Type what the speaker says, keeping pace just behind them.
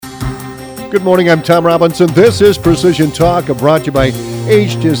Good morning, I'm Tom Robinson. This is Precision Talk, brought to you by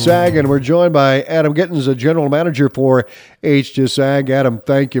HTS Ag, and we're joined by Adam Gittins, the General Manager for HTS Ag. Adam,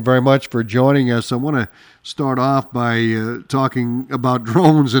 thank you very much for joining us. I want to start off by talking about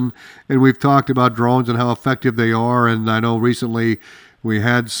drones, and we've talked about drones and how effective they are, and I know recently we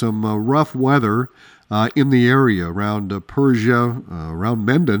had some rough weather in the area around Persia, around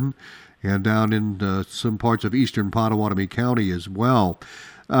Mendon, and down in some parts of eastern Pottawatomie County as well.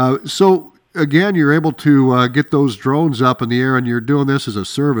 So again, you're able to get those drones up in the air, and you're doing this as a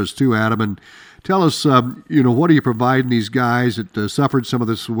service too, Adam. And tell us, what are you providing these guys that suffered some of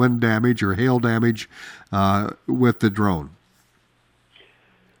this wind damage or hail damage with the drone?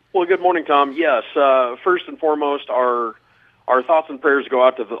 Well, good morning, Tom. Yes, first and foremost, our thoughts and prayers go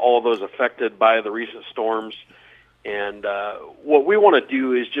out to all of those affected by the recent storms. And what we want to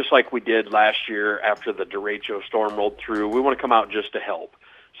do is, just like we did last year after the derecho storm rolled through, we want to come out just to help.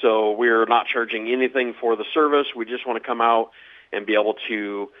 So we're not charging anything for the service. We just want to come out and be able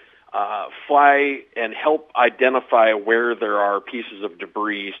to fly and help identify where there are pieces of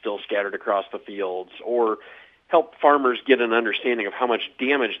debris still scattered across the fields, or help farmers get an understanding of how much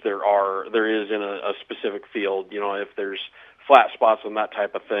damage there is in a specific field. If there's flat spots and that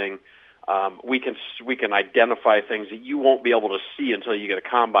type of thing. We can identify things that you won't be able to see until you get a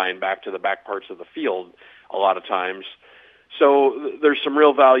combine back to the back parts of the field a lot of times. So there's some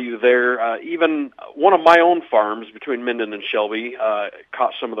real value there. Even one of my own farms between Minden and Shelby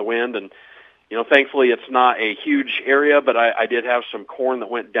caught some of the wind, and thankfully it's not a huge area, but I did have some corn that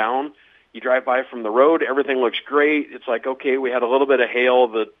went down. You drive by from the road, everything looks great. It's like, okay, we had a little bit of hail,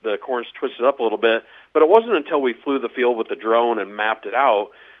 the corn's twisted up a little bit, but it wasn't until we flew the field with the drone and mapped it out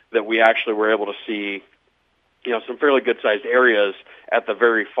that we actually were able to see, some fairly good-sized areas at the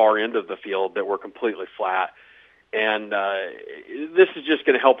very far end of the field that were completely flat. And this is just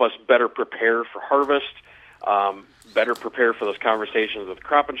going to help us better prepare for harvest, better prepare for those conversations with the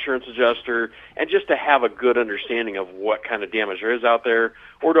crop insurance adjuster, and just to have a good understanding of what kind of damage there is out there,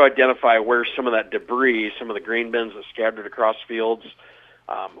 or to identify where some of that debris, some of the grain bins that scattered across fields,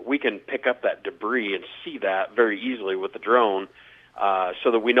 we can pick up that debris and see that very easily with the drone,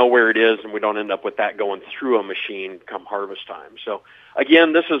 so that we know where it is and we don't end up with that going through a machine come harvest time. So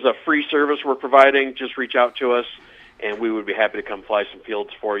again, this is a free service we're providing. Just reach out to us, and we would be happy to come fly some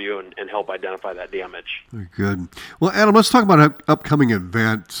fields for you and help identify that damage. Very good. Well, Adam, let's talk about an upcoming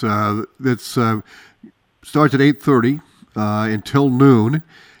event that starts at 8:30 until noon.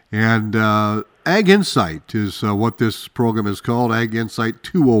 And Ag Insight is what this program is called, Ag Insight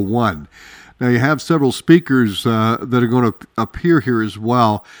 201. Now, you have several speakers that are going to appear here as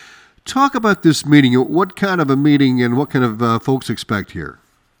well. Talk about this meeting. What kind of a meeting and what kind of folks expect here?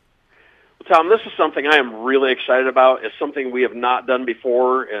 Well, Tom, this is something I am really excited about. It's something we have not done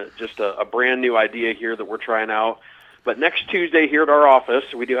before, just a brand new idea here that we're trying out. But next Tuesday here at our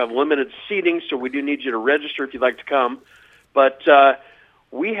office, we do have limited seating, so we do need you to register if you'd like to come. But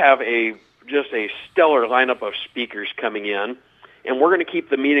we have just a stellar lineup of speakers coming in. And we're going to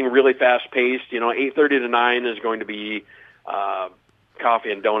keep the meeting really fast-paced. 8:30 to 9 is going to be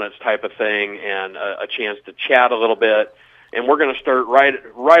coffee and donuts type of thing, and a chance to chat a little bit. And we're going to start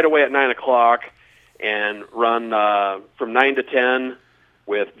right away at 9 o'clock and run from 9 to 10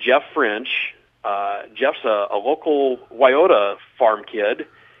 with Jeff French. Jeff's a local Wyoda farm kid,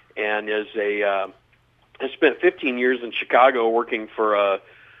 and has spent 15 years in Chicago working for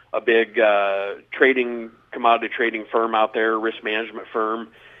a big commodity trading firm out there, risk management firm.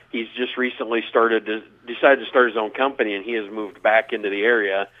 He's just recently decided to start his own company, and he has moved back into the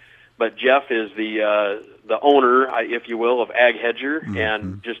area. But Jeff is the owner, if you will, of Ag Hedger,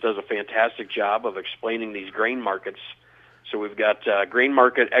 and just does a fantastic job of explaining these grain markets. So we've got grain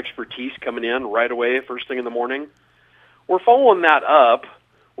market expertise coming in right away, first thing in the morning. We're following that up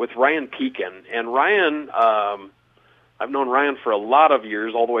with Ryan Pekin. And Ryan, I've known Ryan for a lot of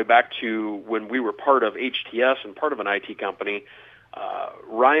years, all the way back to when we were part of HTS and part of an IT company.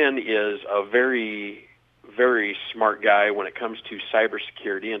 Ryan is a very, very smart guy when it comes to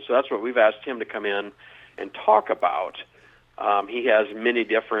cybersecurity, and so that's what we've asked him to come in and talk about. He has many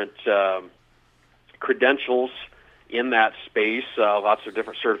different credentials in that space, lots of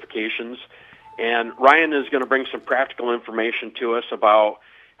different certifications, and Ryan is going to bring some practical information to us about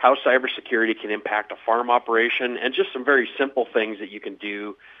how cybersecurity can impact a farm operation, and just some very simple things that you can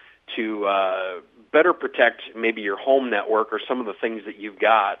do to better protect maybe your home network or some of the things that you've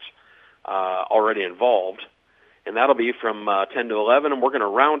got already involved. And that'll be from 10 to 11, and we're going to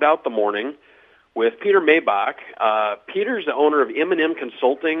round out the morning with Peter Maybach. Peter's the owner of M&M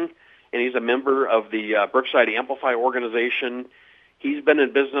Consulting, and he's a member of the Brookside Amplify organization. He's been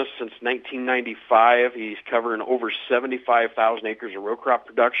in business since 1995. He's covering over 75,000 acres of row crop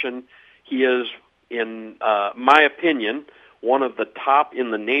production. He is, in my opinion, one of the top in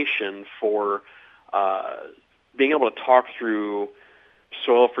the nation for being able to talk through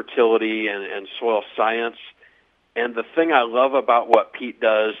soil fertility and soil science. And the thing I love about what Pete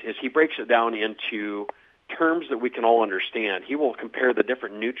does is he breaks it down into terms that we can all understand. He will compare the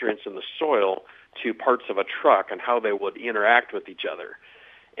different nutrients in the soil to parts of a truck and how they would interact with each other.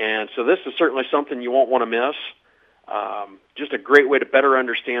 And so this is certainly something you won't want to miss. Just a great way to better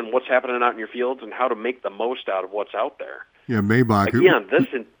understand what's happening out in your fields and how to make the most out of what's out there. Yeah, Maybach. Again,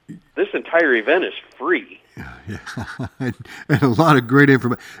 this entire event is free. Yeah, and a lot of great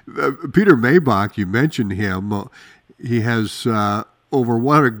information. Peter Maybach, you mentioned him. He has over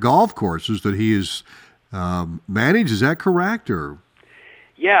 100 golf courses that he has managed. Is that correct? Or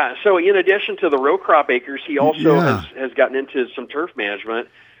yeah. So in addition to the row crop acres, he also has gotten into some turf management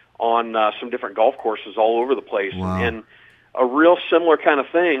on some different golf courses all over the place. Wow. And a real similar kind of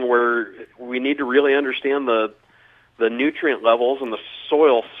thing where we need to really understand the nutrient levels and the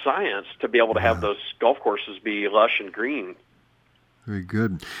soil science to be able to have those golf courses be lush and green. Very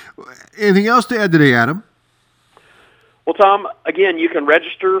good. Anything else to add today, Adam? Well, Tom, again, you can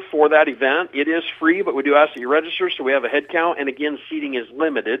register for that event. It is free, but we do ask that you register, so we have a head count. And again, seating is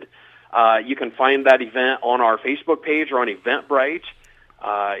limited. You can find that event on our Facebook page or on Eventbrite.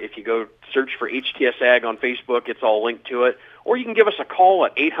 If you go search for HTS Ag on Facebook, it's all linked to it. Or you can give us a call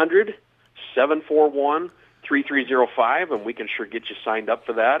at 800-741-3305, and we can sure get you signed up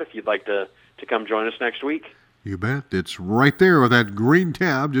for that if you'd like to come join us next week. You bet. It's right there with that green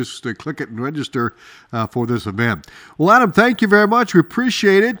tab. Just click it and register for this event. Well, Adam, thank you very much. We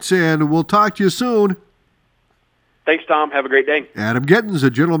appreciate it, and we'll talk to you soon. Thanks, Tom. Have a great day. Adam Gittins,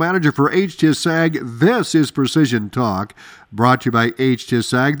 the General Manager for HTS Ag. This is Precision Talk, brought to you by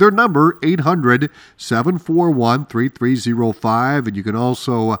HTS Ag. Their number, 800-741-3305. And you can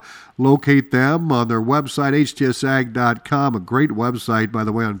also locate them on their website, htsag.com. A great website, by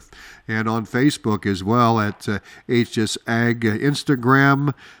the way, and on Facebook as well at HTS Ag.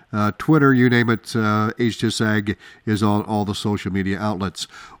 Instagram, Twitter, you name it, HTS Ag is on all the social media outlets.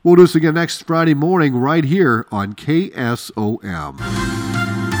 We'll do this again next Friday morning right here on KSOM.